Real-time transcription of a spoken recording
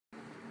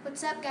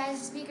What's up, guys?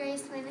 It's me,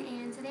 Gracelyn,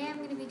 and today I'm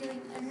going to be doing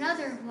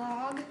another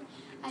vlog.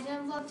 I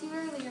did vlog 2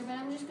 earlier, but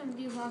I'm just going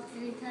to do vlog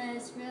 3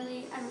 because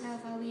really, I don't know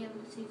if I'll be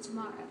able to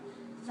tomorrow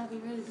because I'll be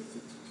really busy.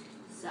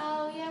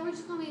 So yeah, we're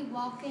just going to be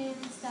walking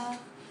and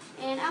stuff,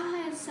 and I'll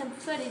have some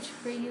footage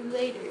for you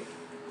later.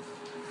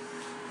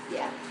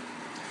 Yeah.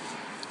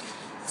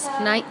 It's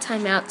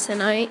nighttime out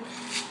tonight.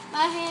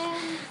 My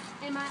hands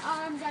and my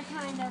arms are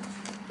kind of.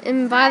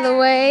 And by the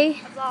way,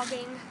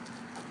 vlogging.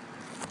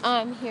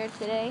 I'm here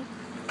today.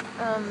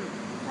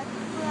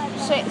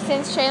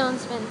 Since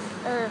Shaylin's been,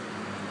 or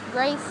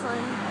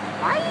Gracelyn.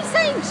 Why are you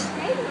saying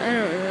Shaylin? I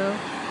don't know.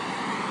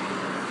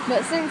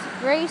 But since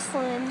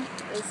Gracelyn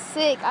is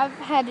sick, I've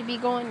had to be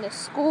going to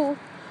school,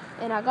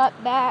 and I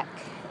got back,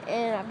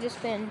 and I've just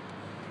been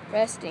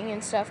resting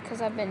and stuff because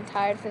I've been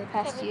tired for the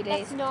past few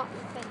days. That's not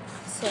the thing.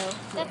 So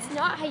that's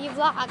not how you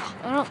vlog. I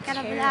don't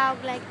gotta care.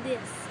 vlog like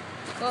this.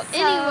 Well,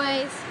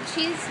 anyways,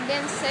 she's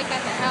been sick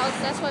at the house.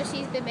 That's why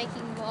she's been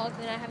making vlogs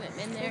and I haven't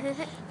been there.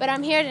 But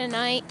I'm here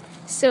tonight,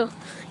 so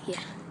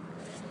yeah.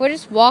 We're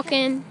just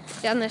walking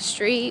down the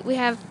street. We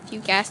have a few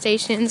gas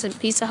stations and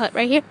Pizza Hut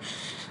right here.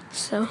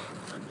 So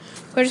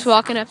we're just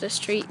walking up the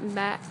street and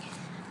back.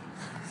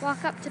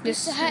 Walk up to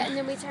Pizza Hut and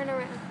then we turn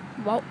around.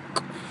 Walk.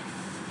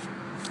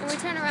 And we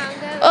turn around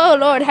and go. Oh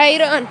Lord, how you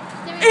doing?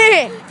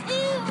 Ew,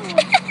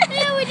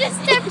 we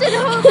just stepped in a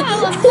whole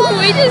pile of blood.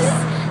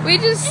 We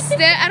just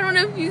I don't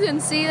know if you can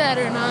see that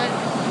or not.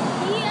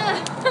 Yeah.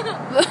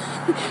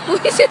 We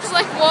just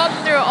like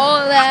walked through all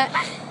of that.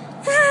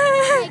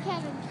 Hey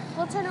Kevin,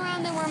 we'll turn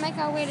around and we'll make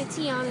our way to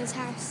Tiana's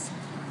house.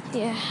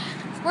 Yeah.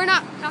 We're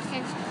not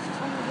knocking.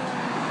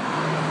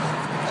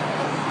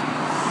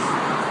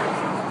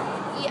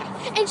 Yeah.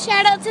 And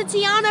shout out to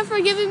Tiana for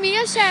giving me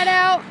a shout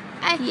out.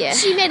 Yeah.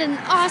 She made an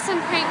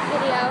awesome prank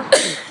video.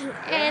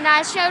 And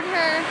I showed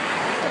her,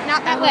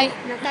 not that way.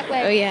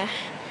 Oh yeah.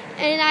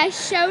 And I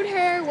showed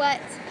her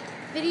what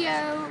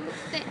video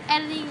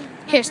editing.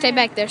 Here, stay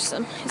back there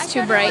some. It's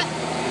too bright.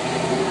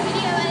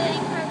 Video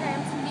editing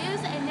programs to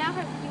use, and now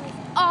her video is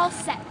all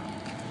set.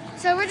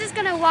 So we're just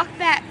gonna walk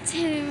back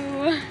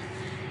to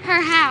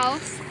her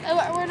house.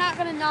 We're not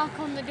gonna knock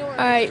on the door. All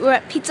right, we're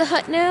at Pizza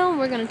Hut now.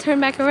 We're gonna turn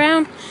back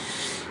around.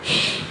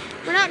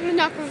 We're not gonna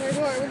knock on their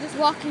door. We're just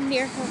walking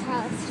near her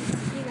house.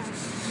 You know.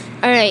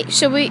 All right,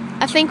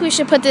 I think we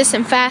should put this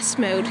in fast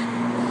mode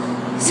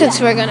since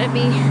we're gonna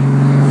be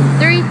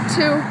 3, 2,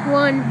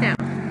 1, now.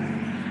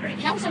 Right.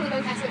 Now we're suddenly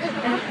going fast.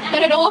 No,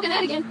 don't walk in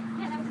that again.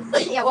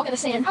 Yeah, walk in the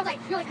sand. I was like,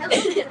 you're like, hello.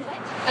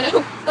 I know.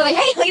 I was like,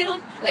 hey, how you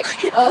doing? Like,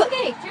 oh,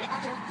 okay.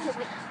 Yeah,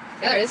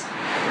 there is.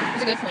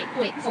 There's a good point.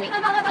 Wait.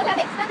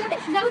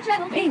 No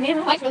trouble. Hey, man,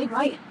 the light's really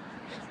bright.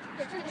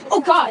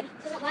 Oh, God.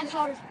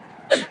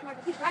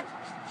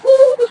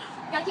 Woo!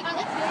 Gotta keep my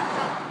lips good.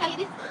 Gotta get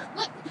this.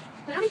 Look.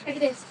 Look at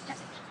this.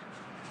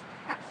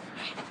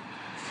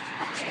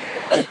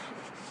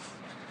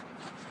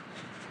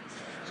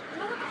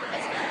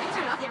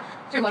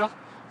 Turn what off?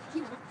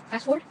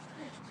 Fast forward?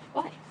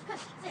 Why?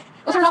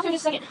 We'll turn it off in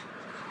just a second.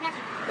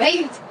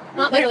 Wait.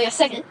 Not literally a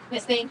second.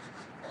 This thing.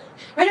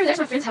 Right over there's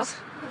my friend's house.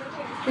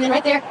 And then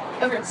right there,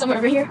 somewhere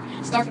over here,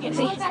 it's dark, I can't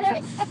see.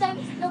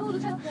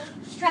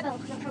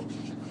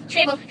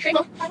 Treble.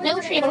 No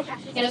treble.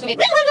 And it's okay.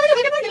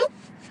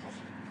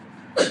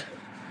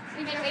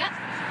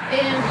 And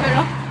turn it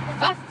off.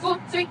 5, 4,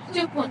 3,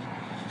 2, 1.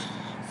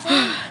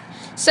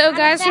 So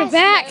guys, we're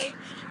back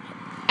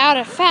out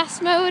of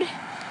fast mode.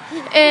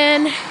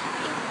 And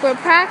we're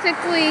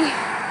practically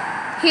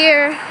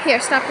here. Here,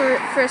 stop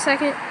for a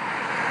second.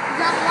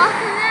 Don't walk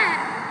in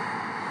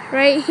that.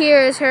 Right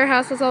here is her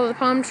house with all the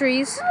palm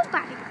trees.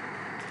 Nobody.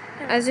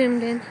 I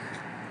zoomed in.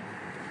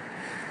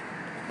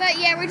 But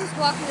yeah, we're just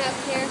walking up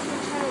here.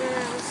 We're turning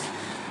around.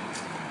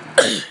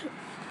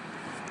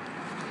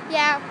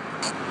 Yeah.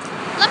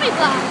 Let me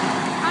vlog.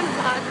 I'm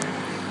vlog.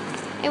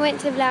 I went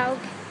to vlog.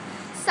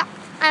 So,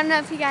 I don't know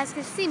if you guys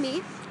can see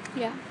me.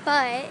 Yeah.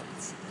 But,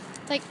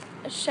 like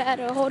a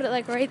shadow. Hold it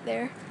like right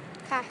there.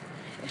 okay.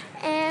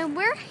 And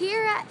we're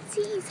here at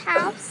T's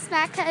house,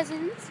 my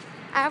cousins,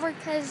 our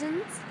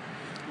cousins.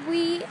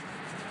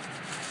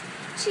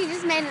 She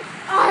just made an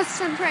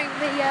awesome prank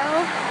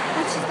video,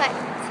 which is like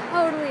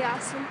totally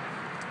awesome.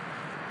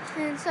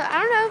 And so I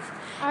don't know if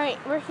Alright,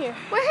 we're here.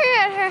 we're here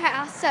at her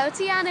house. So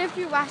Tiana, if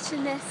you're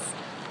watching this,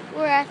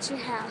 we're at your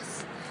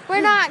house.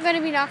 We're not going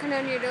to be knocking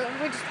on your door.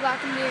 We're just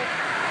walking near.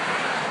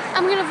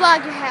 I'm going to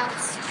vlog your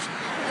house.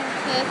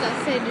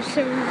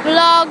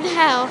 Vlog the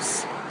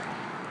house.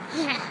 I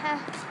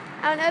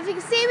don't know if you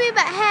can see me,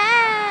 but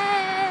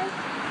hey!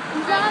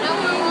 I'm vlogging. No,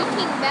 we're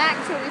walking back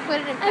till we put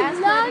it in I'm fast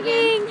mode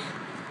again. vlogging.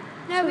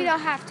 No, we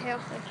don't have to.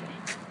 Okay.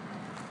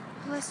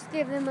 Let's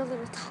give them a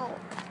little talk.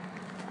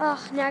 Oh,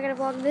 now I gotta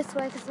vlog this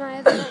way because my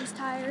other one's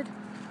tired.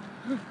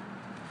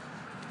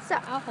 So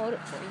I'll hold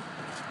it for you.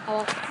 I'll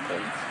walk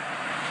backwards.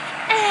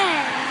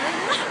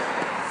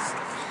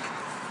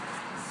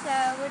 So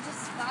we're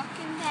just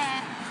walking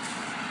back.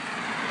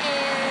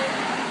 And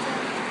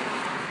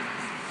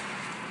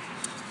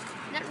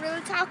nothing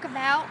really to talk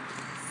about.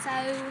 So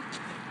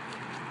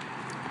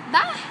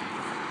bye.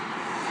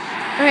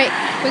 Alright,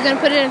 we're going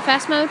to put it in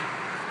fast mode?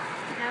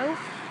 No.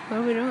 What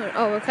are we doing?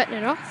 Oh, we're cutting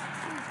it off?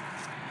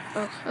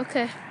 Oh,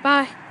 okay.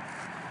 Bye.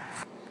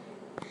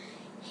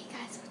 Hey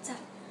guys, what's up?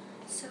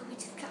 So we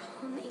just got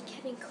home and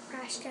Kevin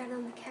crashed out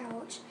on the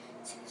couch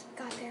as soon as we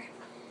got there.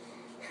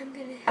 I'm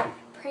going to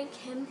prank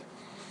him.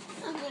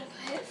 I'm going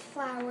to put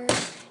flour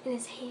in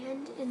his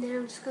hand and then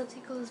I'm just going to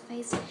tickle his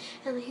face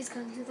and then he's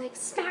going to like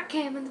smack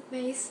him in the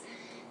face.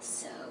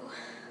 So,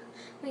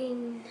 I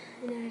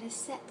know how to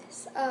set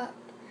this up.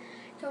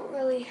 Don't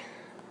really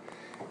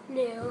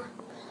know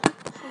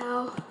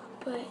how,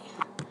 but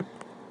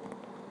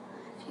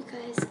if you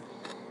guys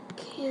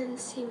can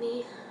see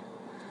me,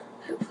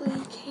 hopefully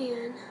you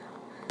can.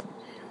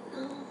 I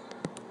don't know.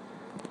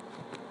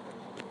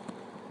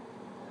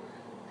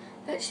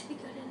 That should be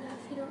good enough.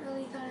 You don't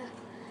really gotta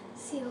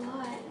see a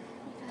lot.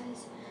 You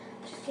guys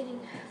just getting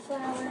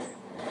flour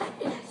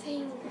in a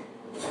thing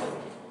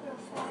real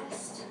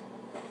fast.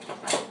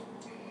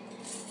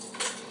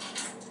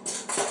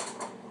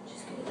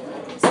 Just gonna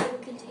get this little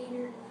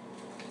container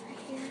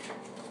right here.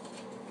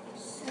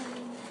 So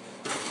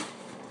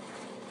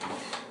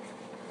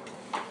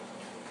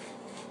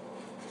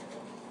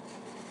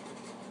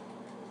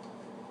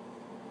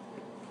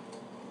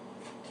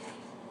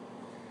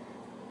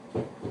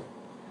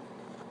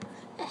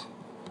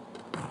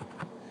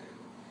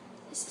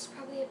this is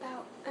probably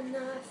about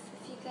enough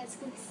if you guys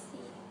can see.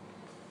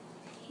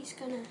 He's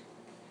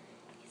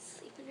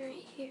sleeping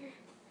right here.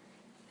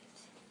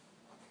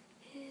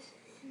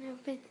 And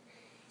I've been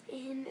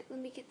in. Let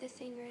me get this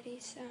thing ready.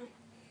 So,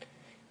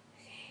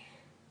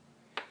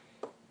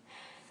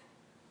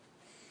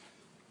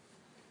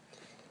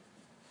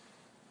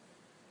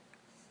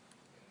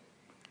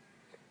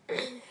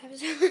 I was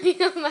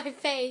something on my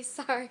face.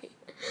 Sorry.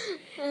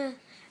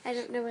 I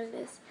don't know what it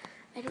is.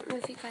 I don't know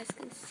if you guys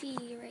can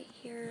see right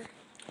here.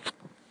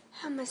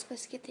 How am I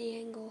supposed to get the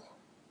angle?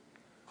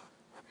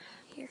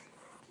 Here.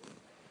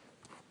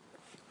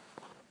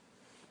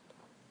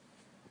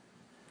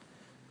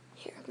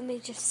 Here, let me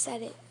just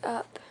set it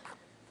up.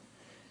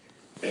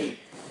 Here.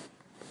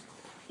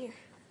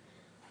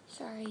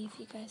 Sorry if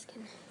you guys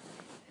can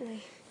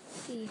really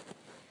see.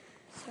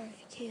 Sorry,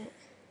 I can't.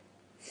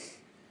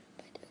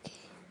 But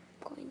okay,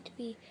 I'm going to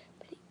be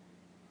putting.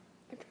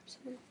 I dropped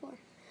some on the floor.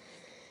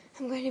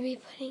 I'm going to be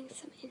putting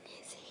some in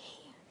his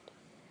hand.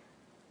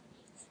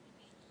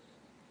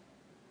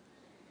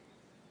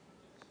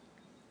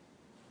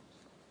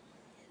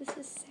 This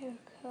is so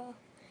cool.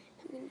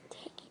 I'm going to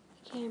take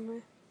the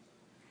camera.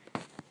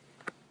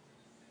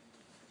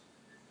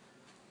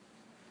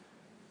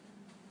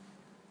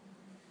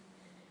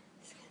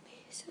 It's going to be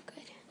so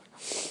good.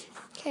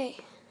 Okay.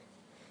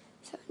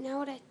 So now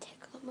what I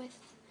tickle him with,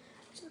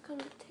 I'm just going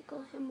to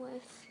tickle him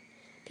with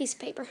a piece of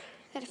paper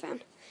that I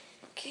found.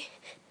 Okay.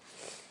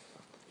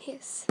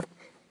 Here's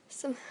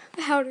some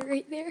powder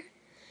right there.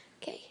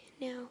 Okay,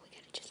 now we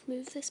got to just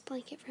move this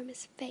blanket from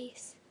his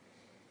face.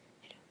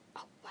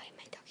 Oh, why am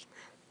I talking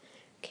loud?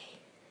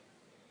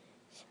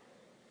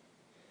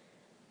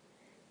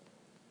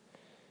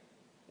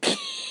 Okay.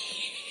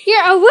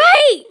 You're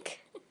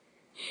awake!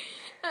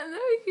 I know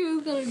what you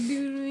was going to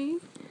do to me.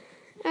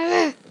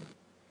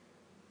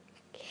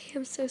 Okay,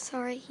 I'm so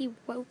sorry he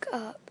woke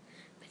up,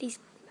 but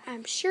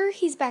I'm sure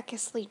he's back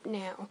asleep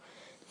now.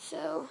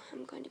 So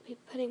I'm going to be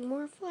putting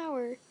more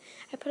flour.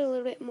 I put a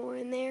little bit more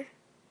in there.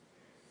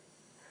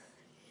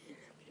 And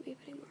I'm going to be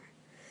putting more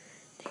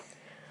there.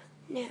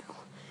 Now,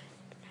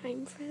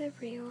 time for the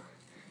real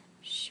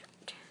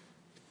shot.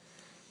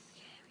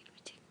 Okay, I'm going to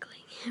be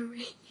tickling him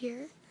right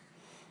here.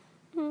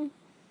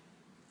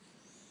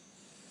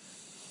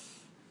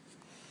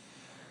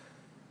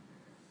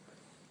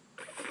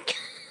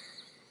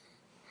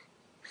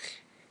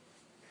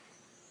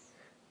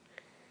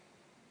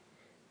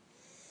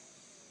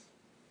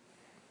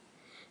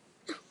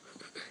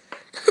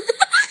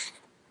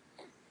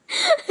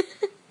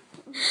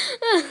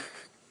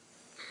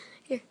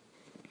 Here.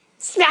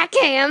 Smack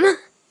him!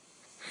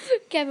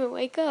 Kevin,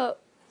 wake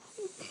up.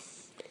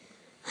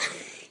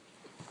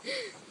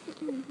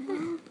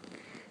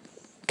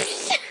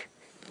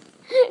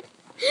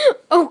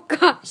 Oh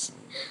gosh.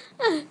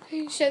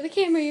 Show the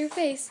camera your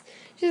face.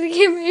 Show the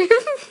camera your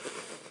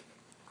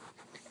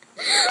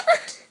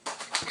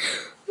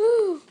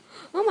Ooh.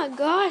 Oh my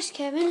gosh,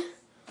 Kevin.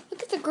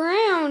 Look at the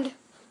ground.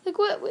 Look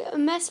what a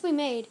mess we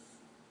made.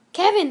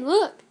 Kevin,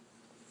 look.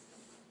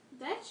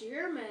 That's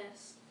your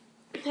mess.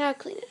 I'll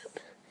clean it up.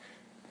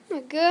 Oh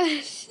my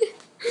gosh.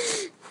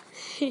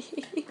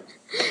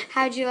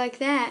 How'd you like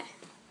that?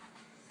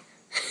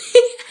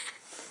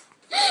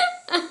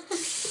 I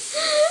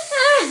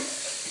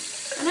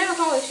know I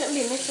probably shouldn't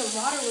be mixing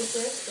water with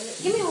this,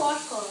 but give me a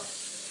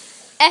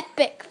washcloth.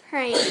 Epic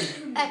prank.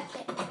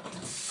 Epic.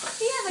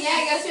 Yeah,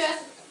 I guess you have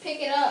to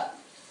pick it up.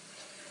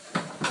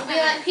 It'll be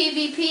like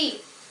PvP.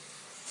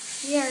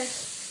 Here.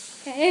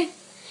 Okay.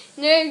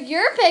 No,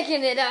 you're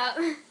picking it up.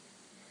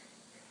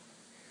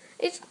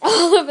 It's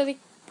all over the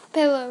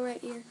pillow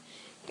right here.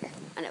 Here,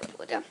 I know what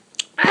we'll do.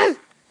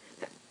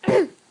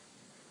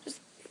 Just,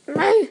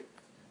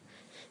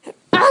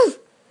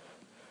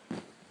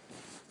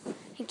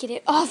 get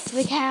it off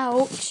the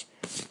couch.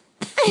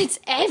 It's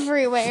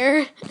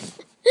everywhere.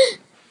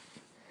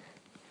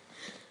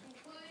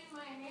 Including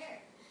my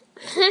hair.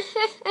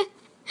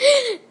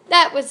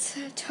 That was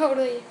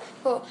totally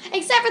cool.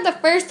 Except for the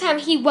first time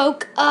he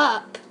woke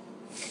up.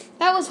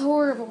 That was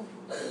horrible.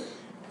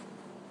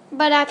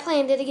 But I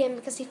planned it again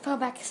because he fell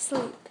back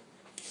asleep.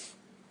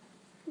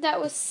 That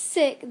was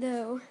sick,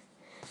 though.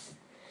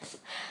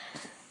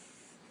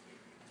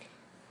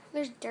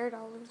 There's dirt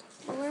all over the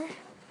floor.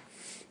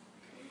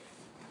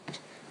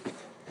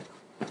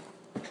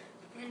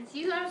 And if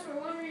you guys were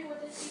wondering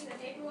what this piece of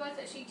paper was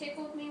that she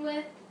tickled me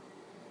with,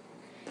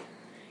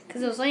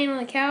 because it was laying on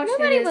the couch,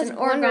 Nobody and it was was an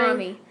origami.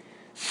 wondering.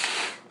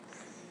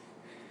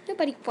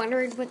 Nobody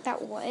wondered what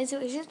that was.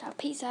 It was just a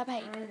piece of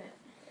paper.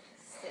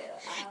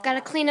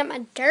 Gotta clean up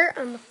my dirt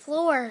on the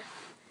floor.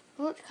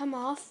 Will it come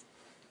off?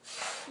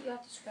 You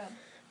have to scrub.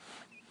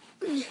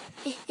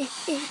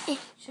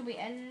 Should we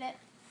edit it?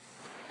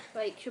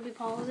 Like, should we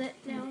pause it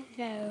now?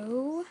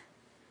 No.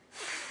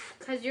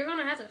 Because you're going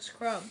to have to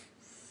scrub.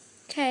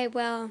 Okay,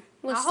 well,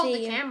 we'll I'll see. hold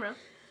the camera.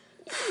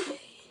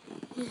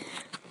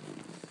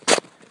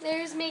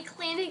 There's me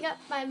cleaning up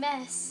my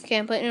mess. Okay,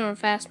 I'm putting it on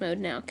fast mode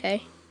now,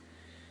 okay?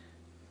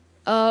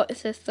 Oh, it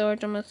says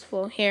storage almost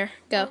full. Here,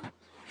 go.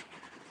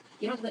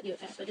 You don't have to let you it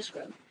fast, but just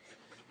scrub.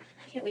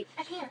 I can't wait.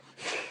 I can't.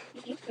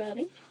 You keep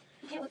scrubbing.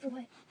 I can't wait for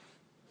what?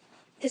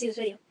 To see this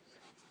video.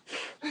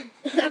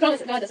 I promise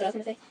to God that's what I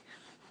was going to say.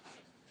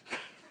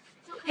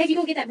 Hey, if you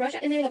go get that brush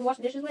in there that we wash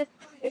the dishes with,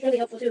 it's really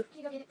helpful too.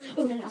 You go get it.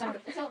 Oh, no, sorry.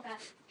 It's all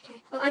fast.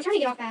 Okay. Well, I'm trying to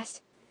get off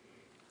fast.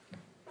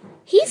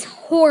 He's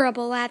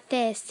horrible at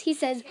this. He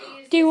says,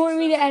 do you want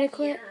me to add a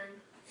clip?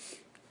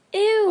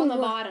 Ew. On the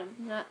bottom,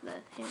 not the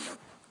handle.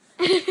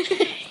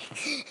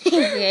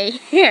 Okay,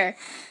 here.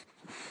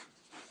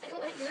 I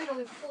don't like urine all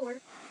over the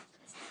floor.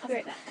 I'll be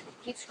right back.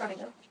 Keep scrubbing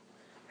though.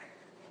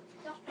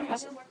 Our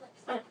house,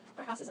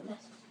 our house is a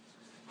mess.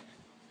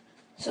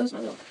 So is my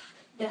little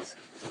desk.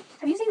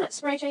 Have you seen that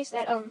spray chase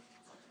that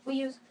we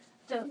use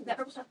to that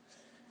purple stuff?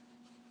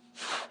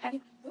 Have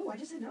you? Oh, I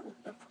just said no.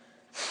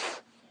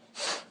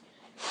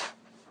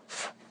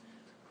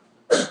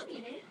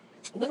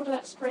 Looking for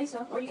that spray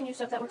stuff, or you can use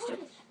stuff that works too.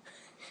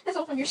 That's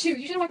all from your shoes.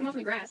 You should have wiped them off in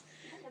the grass.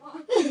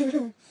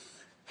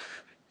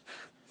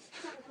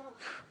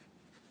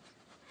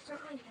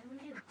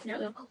 No,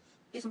 though.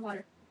 Get some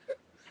water.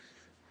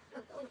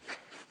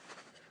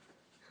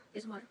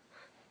 Get some water.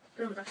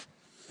 Put it on the brush.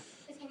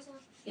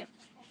 Yeah.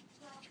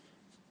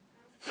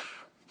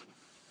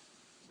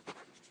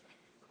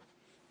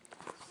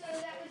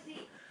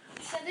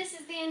 So this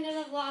is the end of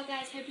the vlog,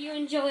 guys. Hope you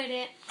enjoyed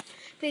it.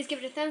 Please give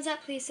it a thumbs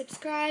up. Please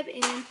subscribe.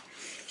 And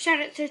shout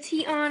out to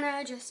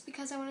Tiana, just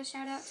because I want to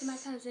shout out to my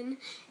cousin.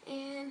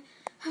 And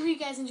hope you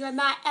guys enjoyed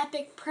my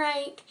epic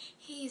prank.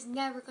 He's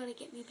never going to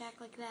get me back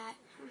like that.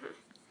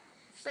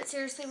 But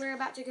seriously, we're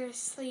about to go to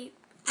sleep,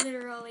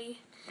 literally.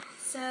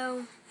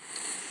 So,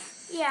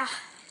 yeah.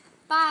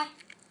 Bye.